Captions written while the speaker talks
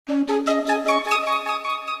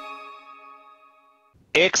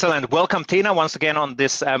Excellent. Welcome, Tina, once again on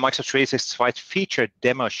this Microsoft 365 featured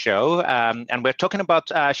demo show. And we're talking about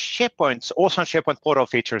SharePoint, awesome SharePoint portal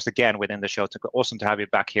features again within the show. It's awesome to have you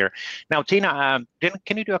back here. Now, Tina,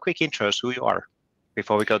 can you do a quick intro as who you are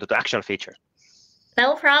before we go to the actual feature?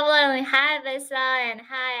 No problem. Hi, Lisa, and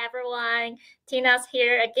hi, everyone. Tina's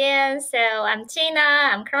here again. So I'm Tina.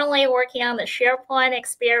 I'm currently working on the SharePoint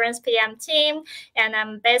Experience PM team, and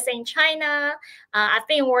I'm based in China. I've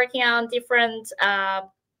been working on different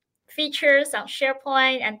features on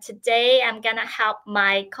SharePoint, and today I'm gonna help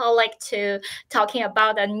my colleague to talking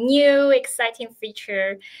about a new exciting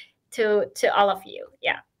feature to all of you.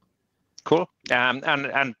 Yeah. Cool.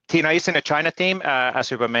 And Tina is in a China team,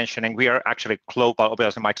 as you were mentioning. We are actually global.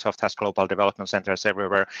 Obviously, Microsoft has global development centers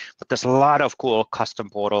everywhere, but there's a lot of cool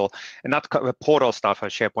custom portal, and not portal stuff, a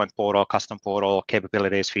SharePoint portal, custom portal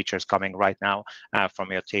capabilities, features coming right now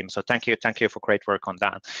from your team. So thank you for great work on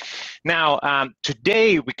that. Now,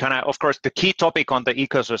 today we of course, the key topic on the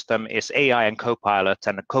ecosystem is AI and Copilot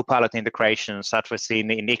and the Copilot integrations that we've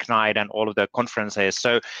seen in Ignite and all of the conferences.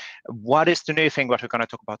 So what is the new thing what we're going to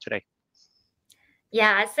talk about today?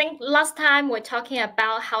 Yeah, I think last time we're talking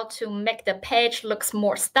about how to make the page looks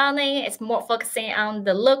more stunning. It's more focusing on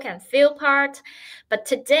the look and feel part. But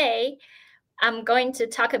today, I'm going to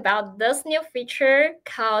talk about this new feature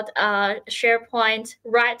called SharePoint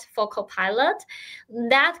Write for Copilot.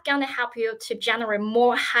 That's gonna help you to generate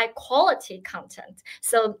more high quality content.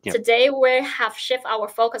 So today we have shift our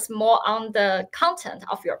focus more on the content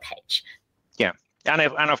of your page. Yeah,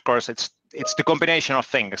 and of course it's the combination of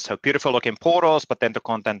things. So beautiful looking portals, but then the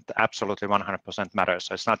content absolutely 100% matters.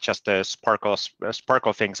 So it's not just the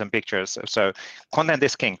sparkle things and pictures. So content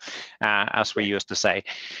is king, as we used to say.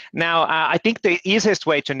 Now, I think the easiest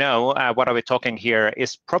way to know what are we talking here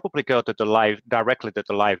is probably go to the directly to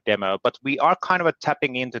the live demo. But we are kind of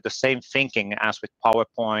tapping into the same thinking as with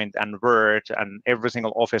PowerPoint and Word and every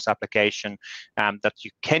single Office application that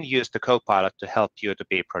you can use the Copilot to help you to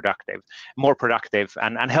be more productive,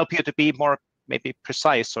 and help you to be more maybe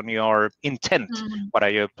precise on your intent. What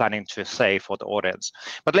are you planning to say for the audience?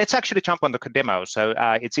 But let's actually jump on the demo. So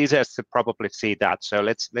it's easiest to probably see that. So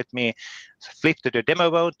let me flip to the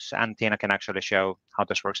demo mode, and Tina can actually show how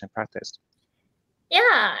this works in practice.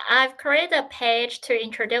 Yeah, I've created a page to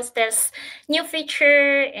introduce this new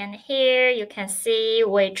feature, and here you can see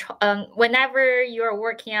which whenever you're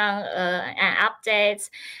working on an updates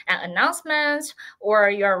and announcements, or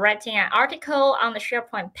you're writing an article on the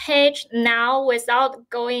SharePoint page, now without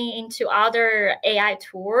going into other AI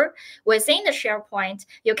tool within the SharePoint,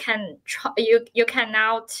 you can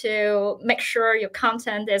now to make sure your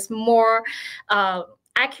content is more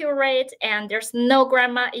accurate and there's no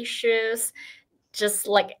grammar issues. Just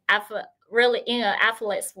like really in an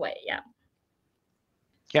effortless way, yeah.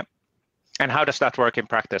 Yep. And how does that work in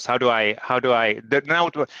practice? Now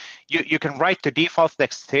you can write the default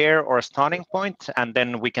text here or a starting point, and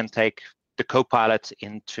then we can take the Copilot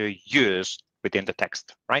into use within the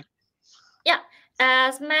text, right? Yeah.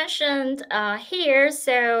 As mentioned here,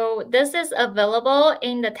 so this is available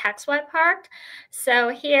in the text web part. So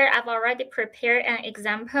here I've already prepared an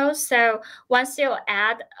example. So once you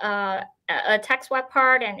add a text web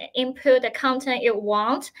part and input the content you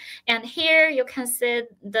want, and here you can see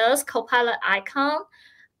this Copilot icon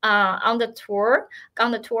on the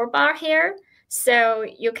toolbar here. So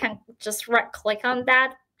you can just right click on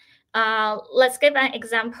that. Let's give an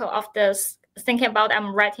example of this. Thinking about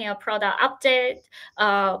I'm writing a product update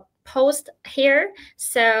post here.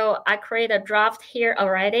 So I create a draft here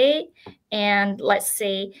already. And let's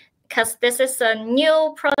see, because this is a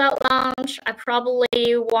new product launch, I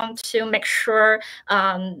probably want to make sure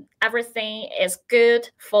everything is good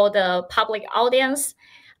for the public audience.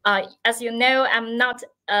 As you know, I'm not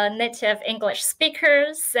a native English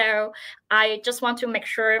speaker, so I just want to make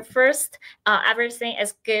sure first everything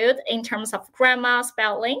is good in terms of grammar,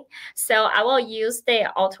 spelling. So I will use the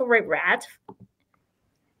auto reread,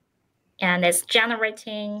 and it's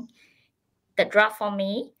generating the draft for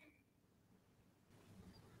me.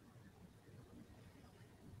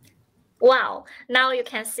 Wow, now you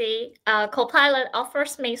can see Copilot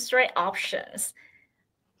offers me 3 options.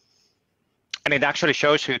 And it actually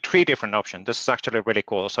shows you 3 different options. This is actually really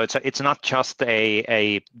cool. So it's not just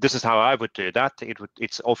this is how I would do that.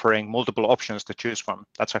 It's offering multiple options to choose from.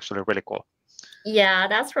 That's actually really cool. Yeah,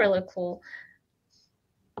 that's really cool.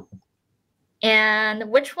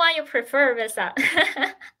 And which one you prefer, Visa?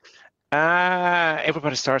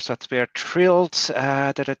 Everybody starts with we are thrilled.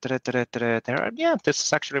 Yeah, this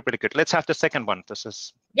is actually really good. Let's have the second one.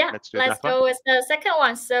 Let's go with the second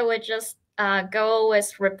one. So we just go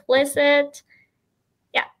with replace it.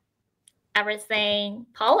 Yeah, everything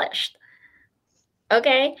polished.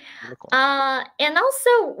 Okay, and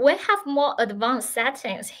also we have more advanced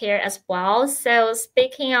settings here as well. So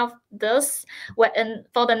speaking of this,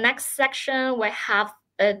 for the next section, we have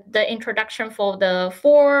the introduction for the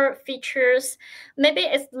 4 features. Maybe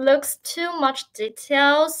it looks too much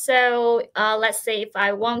detail. So let's say if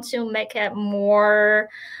I want to make it more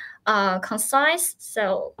concise.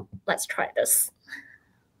 So let's try this.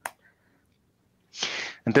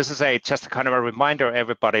 And this is just kind of a reminder,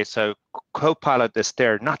 everybody. So Copilot is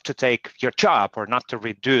there not to take your job or not to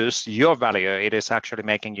reduce your value. It is actually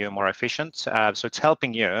making you more efficient. So it's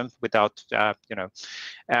helping you without,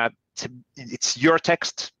 it's your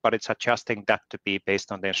text, but it's adjusting that to be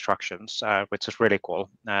based on the instructions, which is really cool.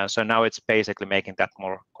 So now it's basically making that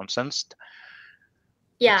more condensed.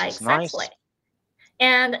 Yeah, exactly. Nice.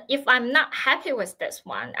 And if I'm not happy with this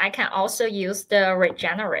one, I can also use the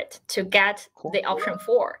regenerate to get the option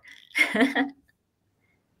 4.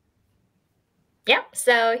 Yep.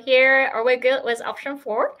 So here, are we good with option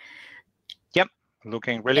 4? Yep.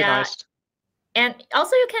 Looking really nice. And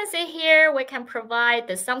also you can see here, we can provide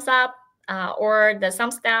the thumbs up or the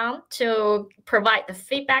thumbs down to provide the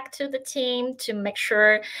feedback to the team to make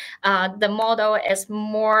sure the model is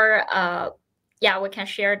more, we can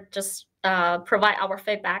share just provide our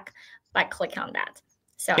feedback by clicking on that.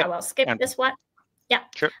 So I will skip this one. Yeah.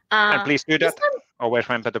 Sure. And please do that. Always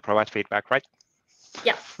remember to provide feedback, right?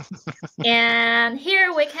 Yeah. And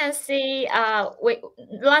here we can see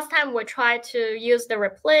last time we tried to use the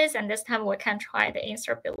replace, and this time we can try the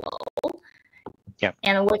insert below. Yeah.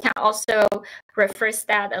 And we can also refresh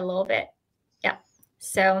that a little bit. Yeah.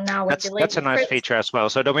 So now that's a nice feature as well.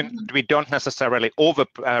 So we don't necessarily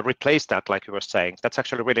replace that, like you were saying. That's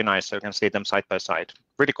actually really nice. So you can see them side by side.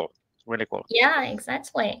 Really cool. Really cool. Yeah,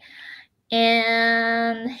 exactly.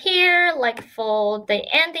 And here, like for the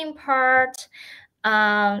ending part,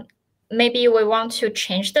 maybe we want to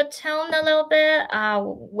change the tone a little bit.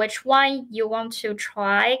 Which one you want to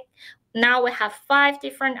try? Now we have 5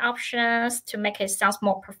 different options to make it sound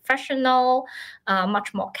more professional,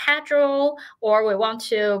 much more casual, or we want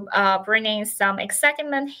to bring in some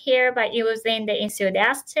excitement here by using the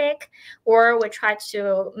enthusiastic, or we try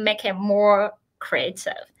to make it more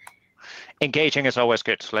creative. Engaging is always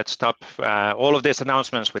good. Let's stop all of these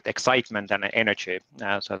announcements with excitement and energy.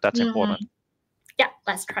 So that's important. Yeah,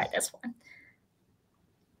 let's try this one.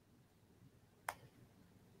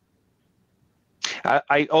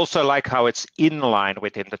 I also like how it's inline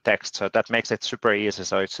within the text, so that makes it super easy.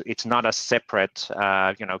 So it's not a separate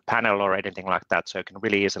panel or anything like that. So you can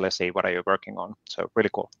really easily see what are you working on. So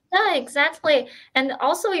really cool. Yeah, exactly. And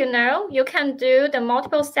also, you can do the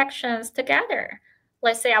multiple sections together.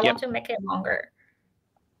 Let's say I want to make it longer.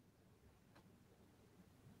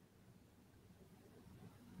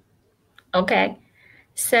 Okay.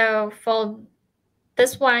 So for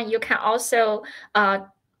this one, you can also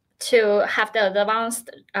to have the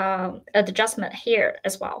advanced adjustment here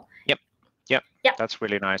as well. Yep. That's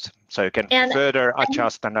really nice. So you can further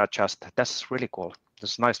adjust and adjust. That's really cool.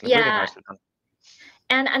 That's nicely, really nicely done.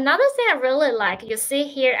 And another thing I really like, you see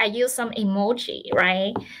here, I use some emoji,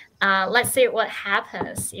 right? Let's see what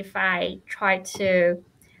happens if I try to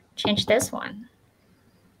change this one.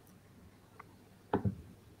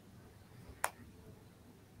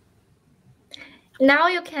 Now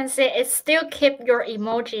you can see it still keep your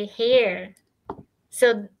emoji here.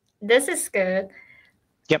 So this is good.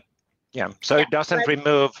 Yep. Yeah. So it doesn't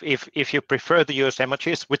remove if you prefer to use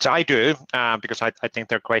emojis, which I do, because I think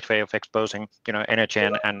they're a great way of exposing, energy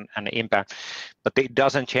and impact, but it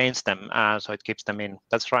doesn't change them. So it keeps them in.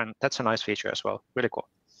 That's fine. That's a nice feature as well. Really cool.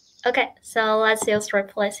 Okay. So let's use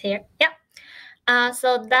replace here. Yeah.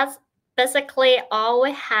 So that's basically all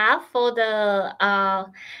we have for the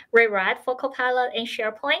rewrite for Copilot in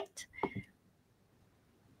SharePoint.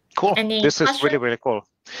 Cool. This is really, really cool.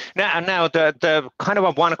 Now the kind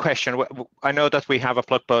of one question. I know that we have a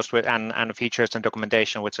blog post with and features and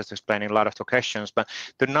documentation, which is explaining a lot of the questions. But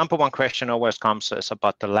the number one question always comes is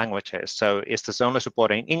about the languages. So is this only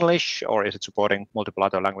supporting English, or is it supporting multiple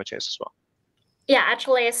other languages as well? Yeah,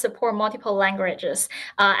 actually, it support multiple languages.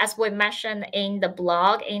 As we mentioned in the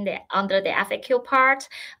blog, under the FAQ part,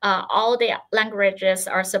 all the languages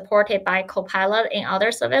are supported by Copilot. In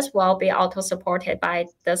other service will be auto supported by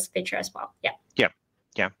this feature as well. Yeah. Yeah.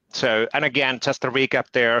 Yeah. So, and again, just to recap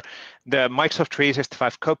there, the Microsoft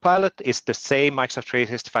 365 Copilot is the same Microsoft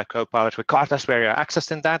 365 Copilot regardless where you're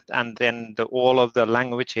accessing that, and then all of the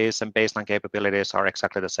languages and baseline capabilities are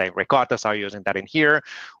exactly the same regardless are you using that in here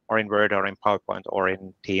or in Word or in PowerPoint or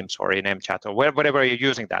in Teams or in MChat or whatever you're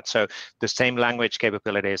using that. So the same language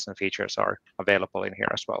capabilities and features are available in here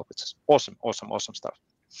as well, which is awesome, awesome, awesome stuff.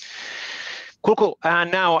 Cool, cool.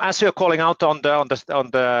 And now, as you're calling out on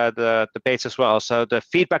the page as well, so the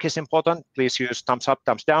feedback is important. Please use thumbs up,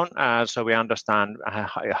 thumbs down, so we understand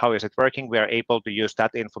how is it working. We are able to use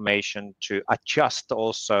that information to adjust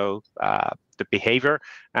also the behavior.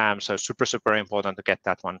 So super important to get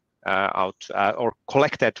that one out or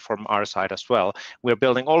collected from our side as well. We're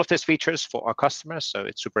building all of these features for our customers, so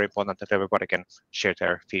it's super important that everybody can share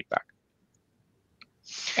their feedback.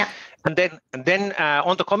 Yeah. And then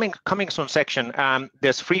on the coming soon section,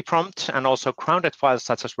 there's free prompt and also grounded files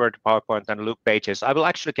such as Word, PowerPoint, and Loop pages. I will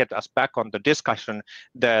actually get us back on the discussion,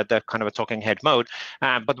 the kind of a talking head mode.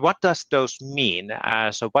 But what does those mean?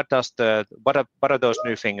 So what are those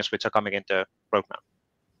new things which are coming into roadmap?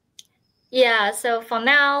 Yeah, so for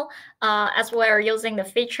now, as we're using the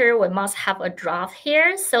feature, we must have a draft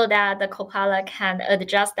here so that the Copilot can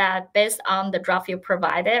adjust that based on the draft you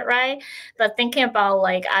provided, right? But thinking about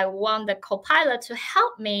like, I want the Copilot to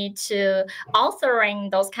help me to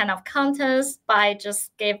authoring those kind of contents by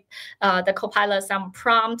just give the Copilot some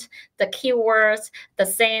prompt, the keywords, the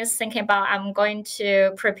things, thinking about I'm going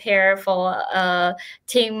to prepare for a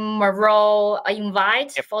team role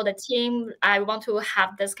invite for the team. I want to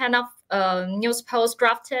have this kind of news post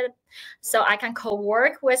drafted so I can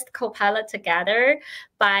co-work with Copilot together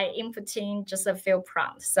by inputting just a few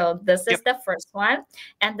prompts. So this is the first one.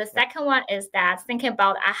 And the second one is that thinking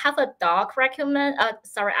about I have a doc I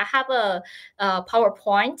have a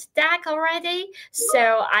PowerPoint deck already.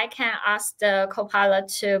 So I can ask the Copilot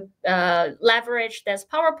to leverage this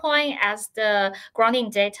PowerPoint as the grounding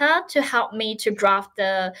data to help me to draft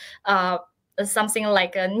the something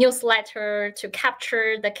like a newsletter to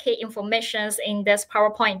capture the key informations in this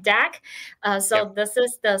PowerPoint deck. So this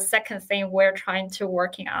is the second thing we're trying to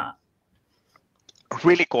working on.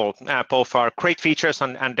 Really cool. Both are great features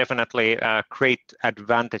and definitely great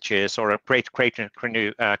advantages or great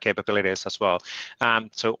new capabilities as well.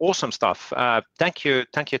 So awesome stuff. Thank you,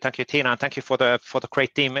 Tina. Thank you for the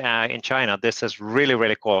great team in China. This is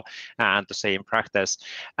really cool to see in practice.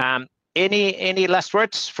 Any last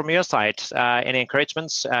words from your side? Any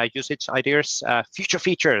encouragements, usage ideas, future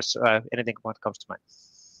features, anything what comes to mind?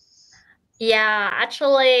 Yeah,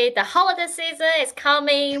 actually, the holiday season is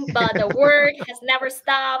coming, but the work has never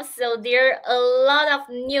stopped. So there are a lot of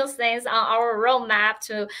new things on our roadmap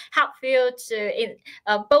to help you to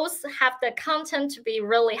both have the content to be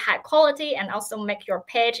really high quality and also make your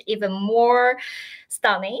page even more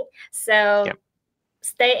stunning. So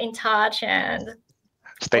stay in touch and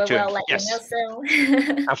stay tuned. Will let yes. you know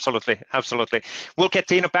soon. Absolutely. We'll get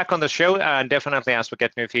Tina back on the show, and definitely as we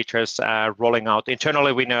get new features rolling out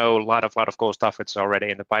internally, we know a lot of cool stuff it's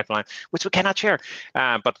already in the pipeline, which we cannot share.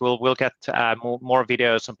 But we'll get more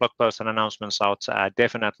videos and blog posts and announcements out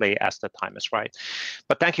definitely as the time is right.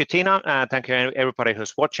 But thank you, Tina. Thank you everybody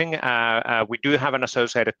who's watching. We do have an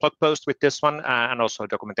associated blog post with this one and also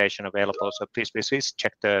documentation available. So please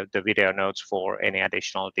check the video notes for any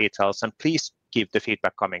additional details, and please keep the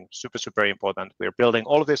feedback coming. Super important. We're building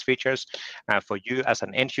all of these features for you as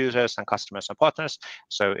an end users and customers and partners.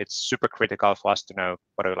 So it's super critical for us to know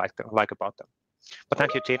what we like about them. But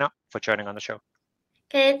thank you, Tina, for joining on the show.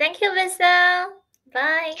 Okay, thank you, Lisa.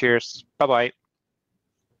 Bye. Cheers. Bye-bye.